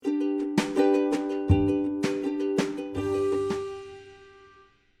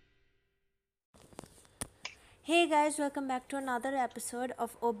Hey guys, welcome back to another episode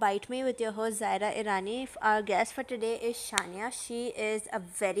of Oh Bite Me with your host Zaira Irani. Our guest for today is Shania. She is a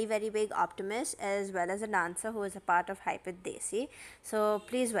very big optimist as well as a dancer who is a part of Hyper Desi. So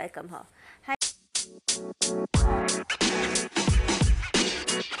please welcome her. Hi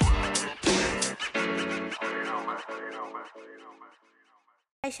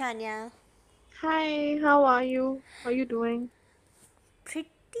Shania. Hi, how are you? How are you doing?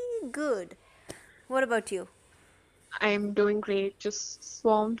 Pretty good. What about you? I'm doing great, just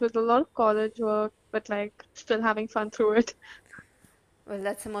swamped with a lot of college work, but like still having fun through it. Well,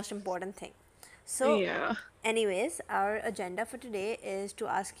 that's the most important thing. So, Yeah. anyways, our agenda for today is to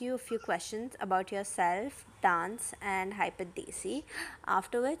ask you a few questions about yourself, dance, and Hyper Desi.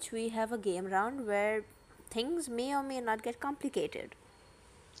 After which, we have a game round where things may or may not get complicated.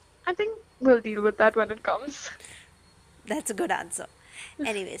 I think we'll deal with that when it comes. That's a good answer.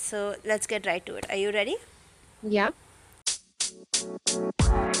 Anyway, so let's get right to it. Are you ready? Yeah.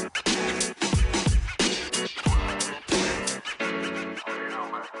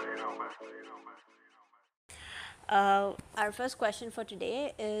 Our first question for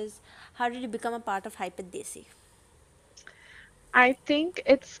today is, how did you become a part of Hyper Desi? I think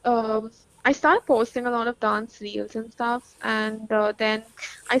I started posting a lot of dance reels and stuff, and then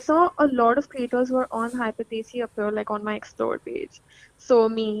I saw a lot of creators who were on Hyperdesi appear like on my explore page. So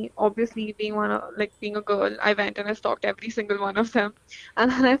me, obviously being being a girl, I went and I stalked every single one of them,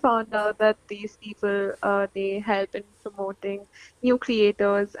 and then I found out that these people they help in promoting new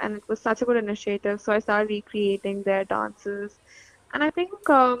creators, and it was such a good initiative. So I started recreating their dances, and I think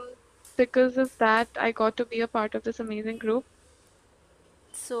because of that, I got to be a part of this amazing group.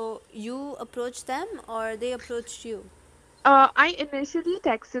 So, you approached them or they approached you? I initially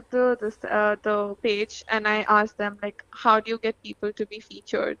texted the page and I asked them like, how do you get people to be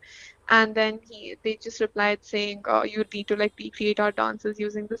featured? And then they just replied saying, you need to like recreate our dances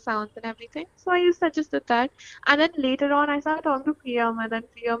using the sounds and everything. So I just suggested that. And then later on, I started talking to Priyam, and then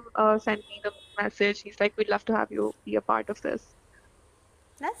Priyam sent me the message. He's like, we'd love to have you be a part of this.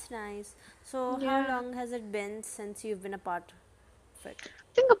 That's nice. So, how Yeah, long has it been since you've been a part of it?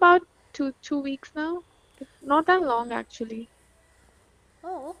 I think about two weeks now. Not that long actually.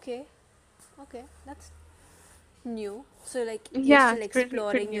 Oh, okay. Okay, that's new. So, like, you're Yeah, still it's pretty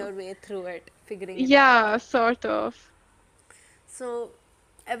exploring new. your way through it, figuring it out. Yeah, sort of. So,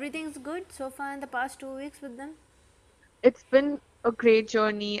 everything's good so far in the past 2 weeks with them? It's been a great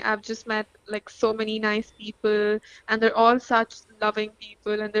journey. I've just met like so many nice people, and they're all such loving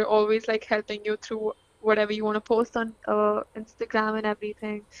people, and they're always like helping you through whatever you want to post on Instagram and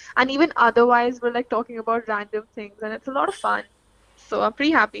everything. And even otherwise, we're like talking about random things, and it's a lot of fun. So I'm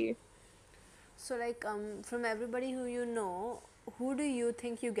pretty happy. So, like, from everybody who you know, who do you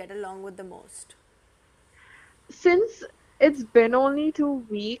think you get along with the most? Since it's been only 2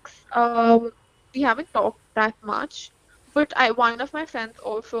 weeks, we haven't talked that much. But one of my friends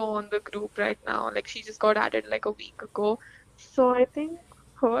also on the group right now, like she just got added like a week ago. So I think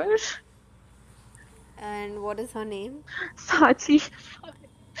her, And what is her name? Sachi.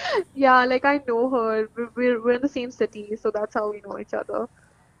 Yeah, like I know her. We're in the same city, so that's how we know each other.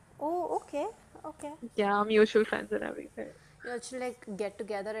 Oh, okay. Okay. Yeah, mutual friends and everything. You should like get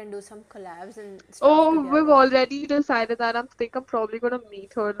together and do some collabs and stuff Oh, we've together. already decided that I'm probably gonna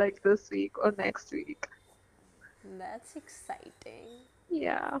meet her like this week or next week. That's exciting.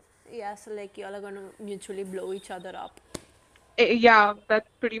 Yeah. Yeah, so like y'all are gonna mutually blow each other up. Yeah, that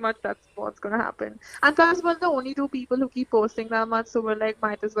pretty much that's what's gonna happen. And plus, we're the only two people who keep posting that much, so we're like,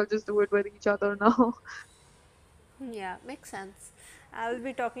 might as well just do it with each other now. Yeah, makes sense. I will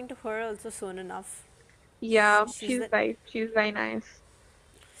be talking to her also soon enough. Yeah, She's the she's very nice.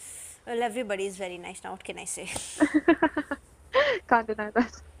 well, everybody is very nice now. What can I say? Can't deny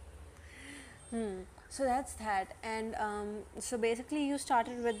that. So that's that. And so basically, you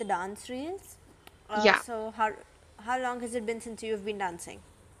started with the dance reels. Yeah. So how long has it been since you've been dancing?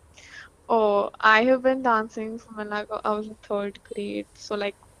 Oh, I have been dancing from when I was in third grade, so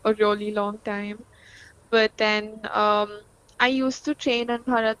like a really long time. But then I used to train in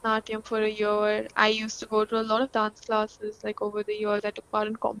Bharatnatyam for a year. I used to go to a lot of dance classes like over the years. I took part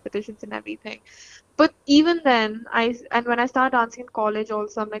in competitions and everything. But even then, and when I started dancing in college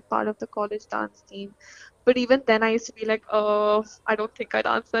also, I'm like part of the college dance team. But even then, I used to be like, oh, I don't think I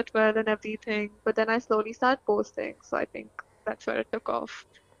dance that well and everything. But then I slowly started posting, so I think that's where it took off.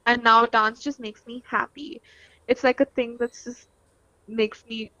 And now dance just makes me happy. It's like a thing that's just makes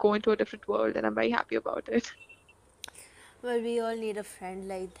me go into a different world, and I'm very happy about it. Well, we all need a friend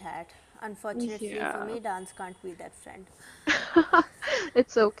like that. Unfortunately for Yeah. me, dance can't be that friend.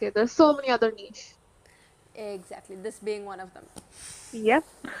 It's okay. There's so many other niche. Exactly, this being one of them. Yep.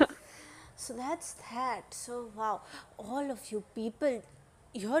 So that's that. So wow, all of you people,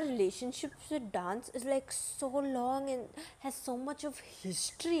 your relationships with dance is like so long and has so much of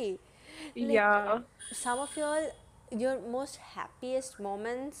history. Like Yeah. some of your most happiest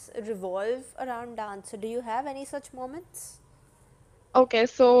moments revolve around dance. So do you have any such moments? Okay,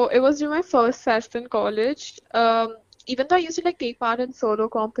 so it was during my first fest in college. Even though I used to like take part in solo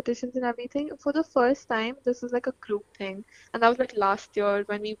competitions and everything, for the first time, this was like a group thing. And that was like last year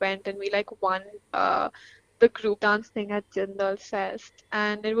when we went and we like won the group dance thing at Jindal Fest.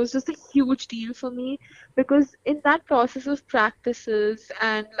 And it was just a huge deal for me because in that process of practices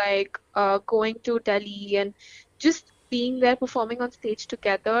and like going to Delhi and just being there performing on stage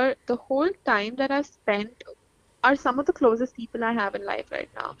together, the whole time that I've spent are some of the closest people I have in life right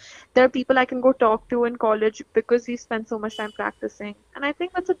now. There are people I can go talk to in college because we spent so much time practicing. And I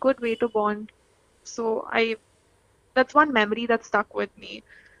think that's a good way to bond. So I that's one memory that stuck with me.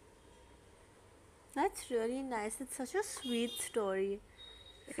 That's really nice. It's such a sweet story.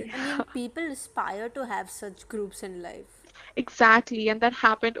 I mean, Yeah, people aspire to have such groups in life. exactly. And that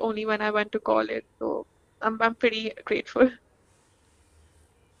happened only when I went to college. So I'm pretty grateful.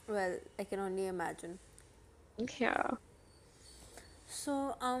 Well, I can only imagine. Yeah.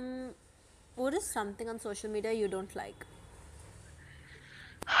 So, what is something on social media you don't like?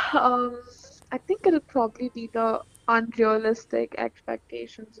 Um, I think it'll probably be the unrealistic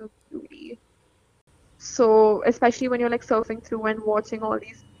expectations of beauty. So, especially when you're like surfing through and watching all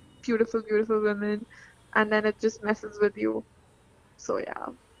these beautiful, beautiful women, and then it just messes with you. So, yeah.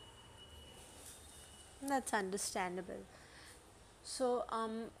 That's understandable. So,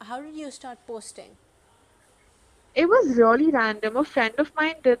 how did you start posting? It was really random. A friend of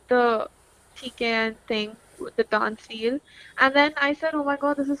mine did the TKN thing with the dance reel, and then I said, "Oh my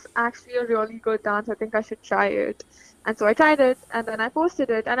God, this is actually a really good dance. I think I should try it." And so I tried it, and then I posted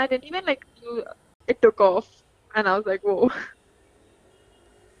it, and I didn't even like knew it took off, and I was like, "Whoa!"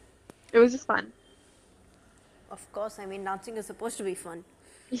 It was just fun. Of course, I mean, dancing is supposed to be fun.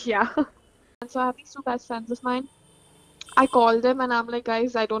 Yeah. And so I have these two best friends of mine. I called them and I'm like,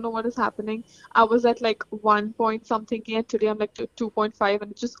 guys, I don't know what is happening. I was at like 1 point something K and today I'm like 2.5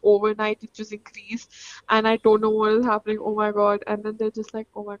 and it's just overnight it just increased and I don't know what is happening. Oh my God. And then they're just like,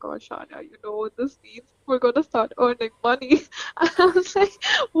 oh my God, Shania, you know what this means? We're gonna start earning money. And I was like,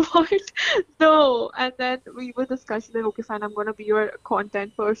 what? No. And then we were discussing like, okay, fine, I'm gonna be your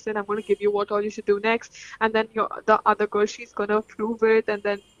content person. I'm gonna give you what all you should do next. And then the other girl, she's gonna approve it and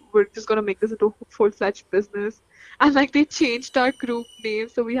then we're just gonna make this into a full-fledged business. And like they changed our group name.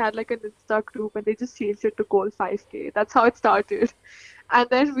 So we had like an Insta group and they just changed it to Goal 5K. That's how it started. And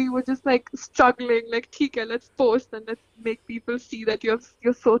then we were just like struggling, like, okay, let's post and let's make people see that you're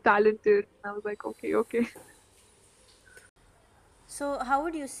so talented. And I was like, okay, okay. So, how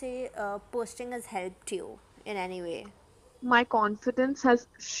would you say posting has helped you in any way? My confidence has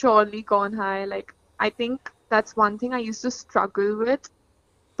surely gone high. Like I think that's one thing I used to struggle with.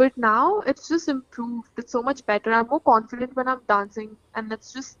 But now it's just improved. It's so much better. I'm more confident when I'm dancing, and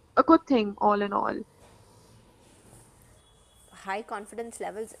it's just a good thing all in all. High confidence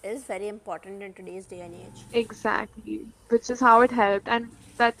levels is very important in today's day and age. Exactly, which is how it helped. And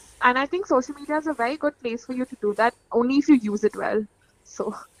I think social media is a very good place for you to do that, only if you use it well.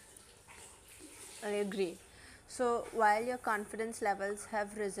 So, I agree. So, while your confidence levels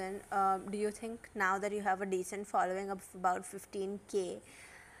have risen, do you think now that you have a decent following of about 15K,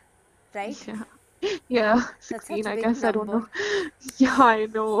 right? yeah. Yeah, That's 16, such a I big guess. I don't number. know. Yeah, I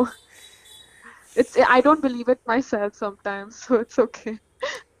know. I don't believe it myself sometimes, so it's okay.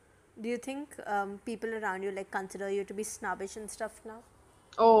 Do you think people around you like consider you to be snobbish and stuff now?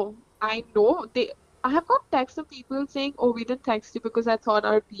 Oh, I know. I have got texts of people saying, "Oh, we didn't text you because I thought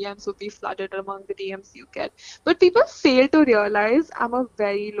our DMs would be flooded among the DMs you get." But people fail to realize I'm a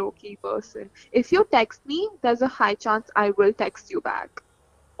very low-key person. If you text me, there's a high chance I will text you back.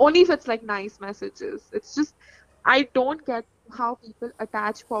 Only if it's like nice messages. It's just I don't get how people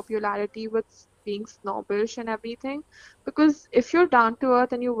attach popularity with being snobbish and everything. Because if you're down to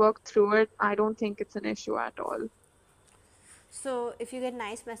earth and you work through it, I don't think it's an issue at all. So, if you get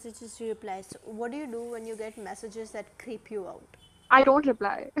nice messages, you reply. So, what do you do when you get messages that creep you out? I don't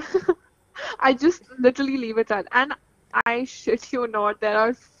reply. I just literally leave it at, and I shit you not, there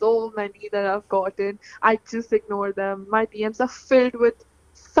are so many that I've gotten. I just ignore them. My DMs are filled with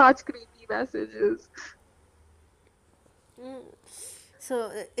such creepy messages.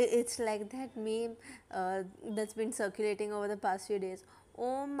 So, it's like that meme that's been circulating over the past few days.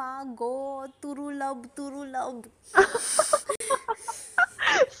 Oh my god, Turu love, Turu love.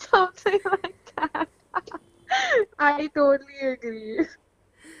 Something like that. I totally agree.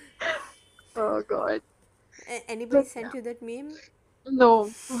 Oh God. Anybody But sent yeah. you that meme? No,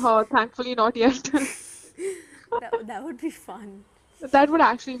 thankfully not yet. That would be fun. That would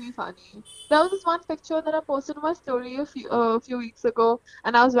actually be funny. There was this one picture that I posted in my story a few weeks ago,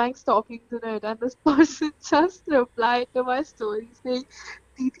 and I was wearing stockings in it, and this person just replied to my story saying,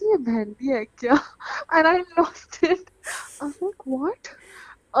 "दीदी ये मेहंदी है क्या?" And I lost it. I was like, "What?"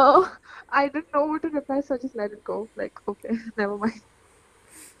 I didn't know what to reply, so I just let it go. Like, okay, never mind.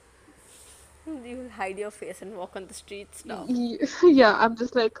 You'll hide your face and walk on the streets now. Yeah, I'm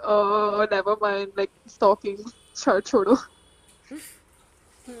just like, never mind. Like, stockings, chodo.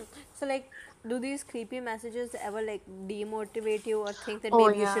 So, like, do these creepy messages ever like demotivate you or think that Oh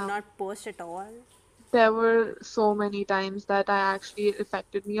maybe you should yeah. not post at all? There were so many times that I actually it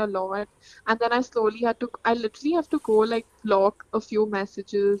affected me a lot. And then I literally have to go like block a few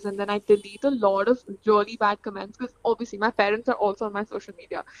messages and then I delete a lot of really bad comments because obviously my parents are also on my social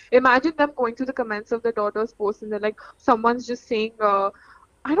media. Imagine them going through the comments of their daughter's post and they're like, someone's just saying,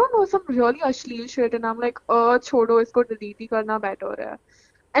 I don't know, some really ashleel shit. And I'm like, chodo, isko delete hi karna better hai.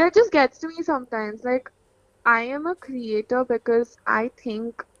 And it just gets to me sometimes. Like, I am a creator because I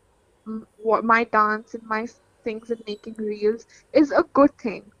think what my dance and things and making reels is a good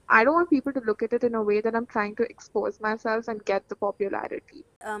thing. I don't want people to look at it in a way that I'm trying to expose myself and get the popularity.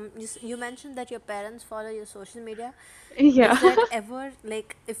 You mentioned that your parents follow your social media. Yeah. Does that ever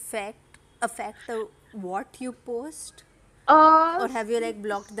like affect the what you post, Uh, or have you like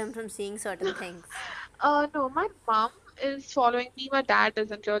blocked them from seeing certain things? no, my mom is following me. My dad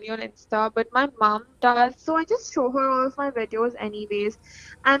isn't really on Insta, but my mom does. So I just show her all of my videos anyways.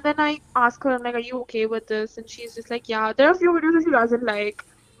 And then I ask her, I'm like, are you okay with this? And she's just like, yeah, there are a few videos that she doesn't like.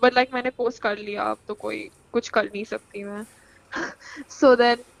 But like मैंने post कर लिया अब तो कोई कुछ कर नहीं सकती मैं.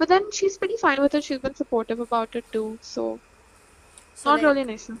 But then she's pretty fine with it. She's been supportive about it too. So So not like, really an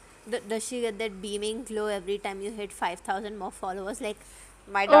issue. does she get that beaming glow every time you hit 5,000 more followers? Like,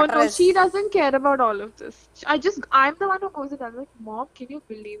 my Oh daughter no, she is. doesn't care about all of this. I'm the one who goes and I'm like, Mom, can you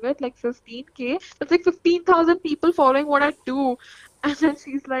believe it? Like 15K? That's like 15,000 people following what I do. And then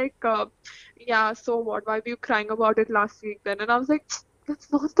she's like, yeah, so what? Why were you crying about it last week then? And I was like,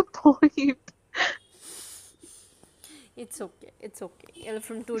 that's not the point. It's okay. It's okay. You're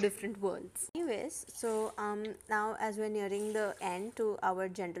from two different worlds. Anyways, so now as we're nearing the end to our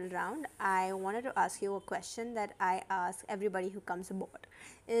general round, I wanted to ask you a question that I ask everybody who comes aboard.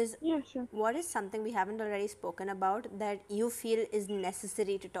 Is Yeah, sure. what is something we haven't already spoken about that you feel is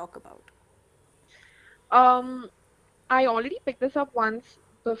necessary to talk about? Um, I already picked this up once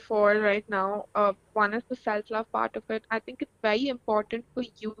before right now. One is the self-love part of it. I think it's very important for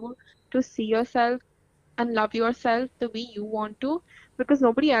you to see yourself and love yourself the way you want to because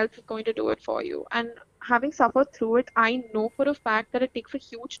nobody else is going to do it for you. And having suffered through it, I know for a fact that it takes a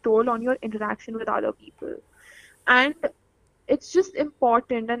huge toll on your interaction with other people. And it's just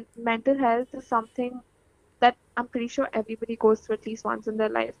important, and mental health is something that I'm pretty sure everybody goes through at least once in their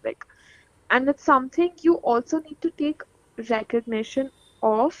life. Like, and it's something you also need to take recognition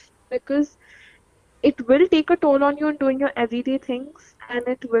of because it will take a toll on you in doing your everyday things, and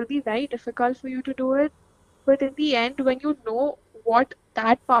it will be very difficult for you to do it. But in the end, when you know what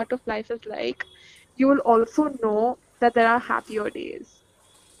that part of life is like, you will also know that there are happier days.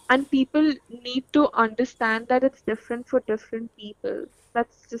 And people need to understand that it's different for different people.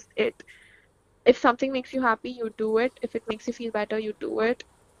 That's just it. If something makes you happy, you do it. If it makes you feel better, you do it.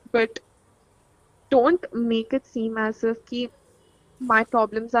 But don't make it seem as if my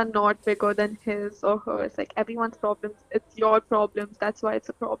problems are not bigger than his or hers. Like everyone's problems, it's your problems. That's why it's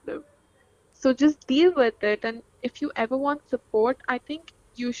a problem. So just deal with it. And if you ever want support, I think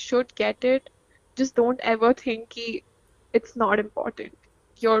you should get it. Just don't ever think it's not important.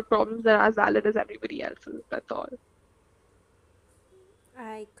 Your problems are as valid as everybody else's. That's all.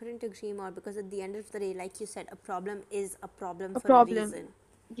 I couldn't agree more because at the end of the day, like you said, a problem is a problem A for a problem. reason.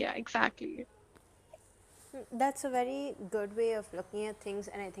 Yeah, exactly. That's a very good way of looking at things,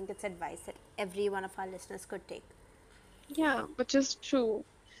 and I think it's advice that every one of our listeners could take. Yeah, which is true.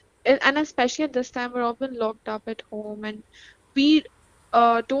 And especially at this time, we're all been locked up at home and we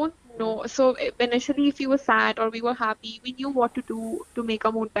don't know. So initially, if we were sad or we were happy, we knew what to do to make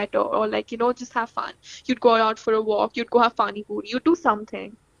our mood better or like, just have fun. You'd go out for a walk, you'd go have funny food, you'd do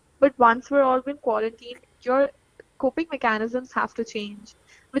something. But once we're all been quarantined, your coping mechanisms have to change,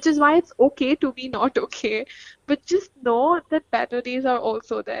 which is why it's okay to be not okay. But just know that better days are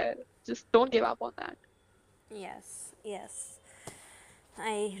also there. Just don't give up on that. Yes, yes.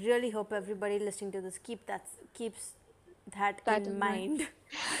 I really hope everybody listening to this keeps that That in in mind. mind.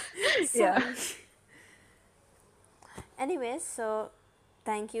 Yeah. Sorry. Anyways, so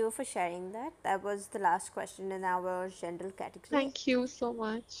thank you for sharing that. That was the last question in our general category. Thank you so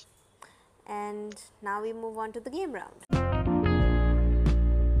much. And now we move on to the game round.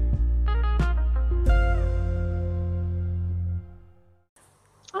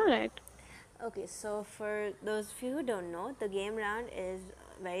 All right. Okay, so for those of you who don't know, the game round is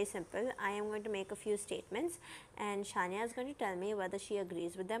very simple. I am going to make a few statements, and Shania is going to tell me whether she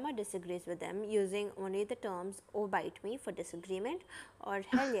agrees with them or disagrees with them using only the terms "oh bite me" for disagreement or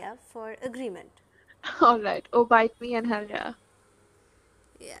 "hell yeah" for agreement. All right. Oh, bite me and hell yeah.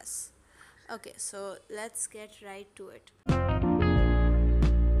 Yes. Okay, so let's get right to it.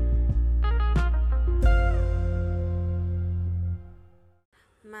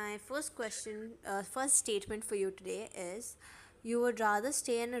 My first statement for you today is you would rather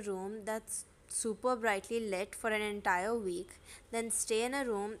stay in a room that's super brightly lit for an entire week than stay in a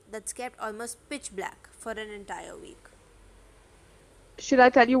room that's kept almost pitch black for an entire week. Should I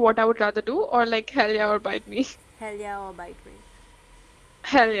tell you what I would rather do, or like hell yeah or bite me? Hell yeah or bite me.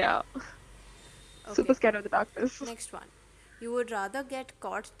 Hell yeah. Super Okay, scared of the darkness. next one. You would rather get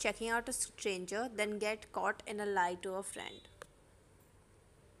caught checking out a stranger than get caught in a lie to a friend.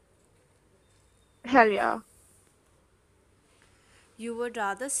 Hell yeah. You would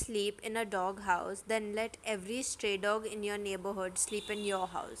rather sleep in a dog house than let every stray dog in your neighborhood sleep in your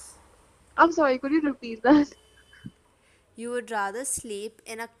house. I'm sorry, could you repeat that? You would rather sleep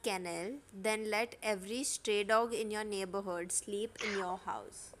in a kennel than let every stray dog in your neighborhood sleep in your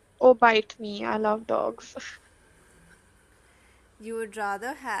house. Oh, bite me. I love dogs. You would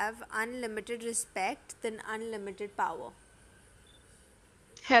rather have unlimited respect than unlimited power.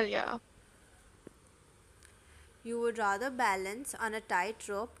 Hell yeah. You would rather balance on a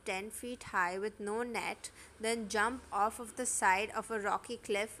tightrope 10 feet high with no net than jump off of the side of a rocky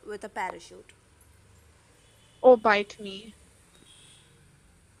cliff with a parachute. Oh, bite me.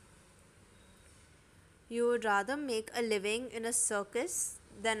 You would rather make a living in a circus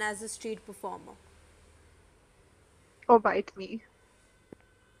than as a street performer. Oh, bite me.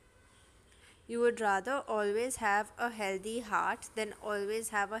 You would rather always have a healthy heart than always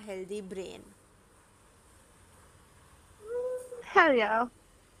have a healthy brain. Hell yeah.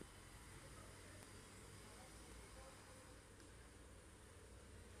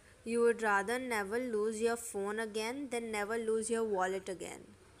 You would rather never lose your phone again than never lose your wallet again.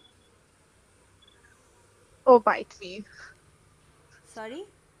 Oh, bite me. Sorry?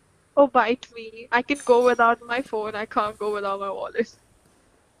 Oh, bite me. I can go without my phone. I can't go without my wallet.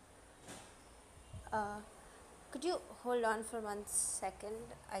 Uh, could you hold on for 1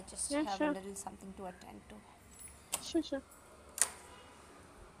 second? I just Yeah, have a sure. little something to attend to. Sure, sure.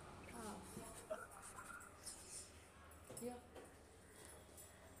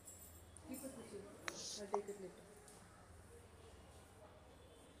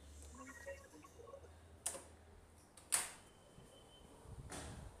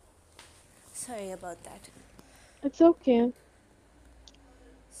 Sorry about that. It's okay.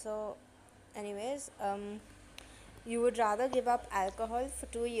 So, anyways, you would rather give up alcohol for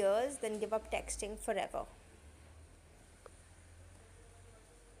 2 years than give up texting forever.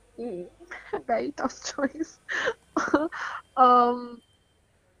 Mm. Very tough choice. Um,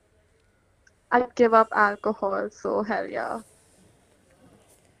 I'd give up alcohol, so hell yeah.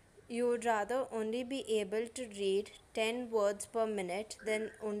 You would rather only be able to read 10 words per minute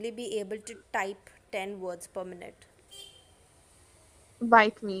than only be able to type 10 words per minute.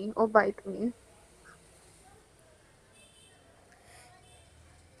 Bite me. Oh, bite me.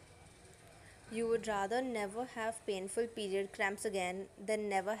 You would rather never have painful period cramps again than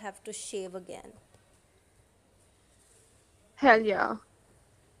never have to shave again. Hell yeah.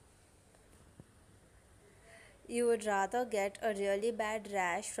 You would rather get a really bad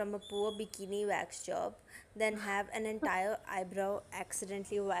rash from a poor bikini wax job than have an entire eyebrow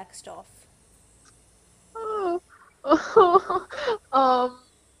accidentally waxed off. Oh, um,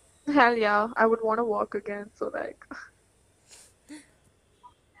 hell yeah. I would want to walk again, so like,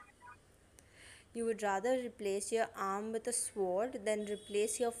 You would rather replace your arm with a sword than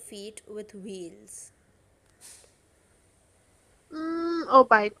replace your feet with wheels. oh,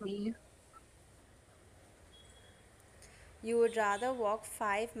 bite me. You would rather walk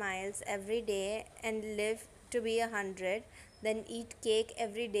 5 miles every day and live to be 100 than eat cake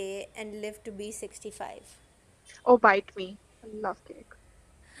every day and live to be 65. Oh, bite me. I love cake.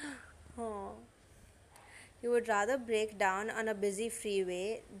 Oh. You would rather break down on a busy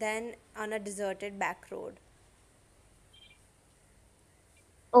freeway than on a deserted back road.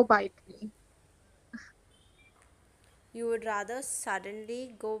 Oh, bite me. You would rather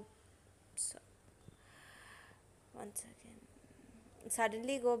suddenly go One second.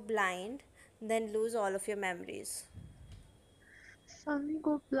 Suddenly go blind, then lose all of your memories. Suddenly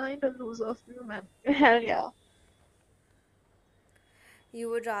go blind or lose of your memory. Hell yeah. You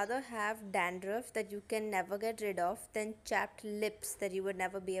would rather have dandruff that you can never get rid of than chapped lips that you would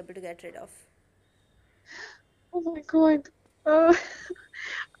never be able to get rid of. Oh my God. Uh,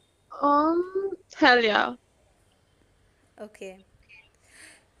 hell yeah. Okay.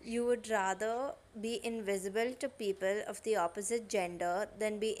 You would rather be invisible to people of the opposite gender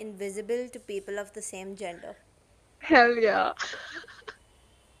than be invisible to people of the same gender. Hell yeah.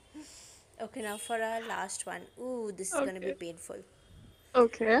 Okay, now for our last one. Ooh, this is gonna be Okay. painful.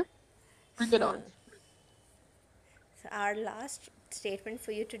 Okay. Bring it on. So our last statement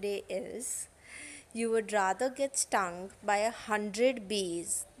for you today is you would rather get stung by 100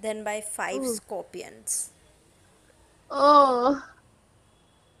 bees than by five Ooh. scorpions. Oh,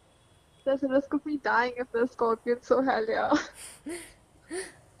 there's a risk of me dying if there's scorpions, so hell yeah.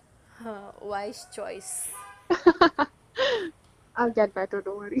 Wise choice. I'll get better,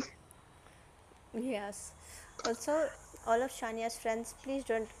 don't worry. Yes. Also, all of Shania's friends, please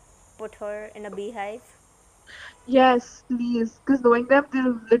don't put her in a beehive. Yes, please. Because knowing them,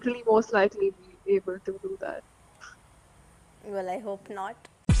 they'll literally most likely be able to do that. Well, I hope not.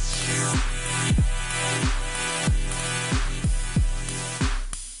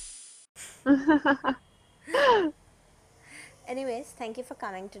 Anyways, thank you for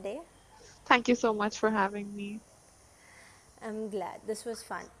coming today. Thank you so much for having me. I'm glad. This was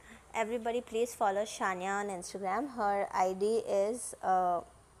fun. Everybody, please follow Shania on Instagram. Her ID is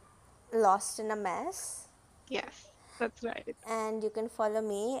Lost in a Mess. Yes, that's right. And you can follow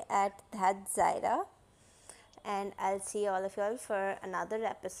me at that Zaira. And I'll see all of y'all for another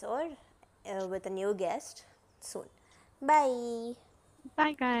episode with a new guest soon. Bye.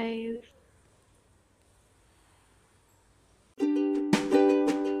 Bye, guys.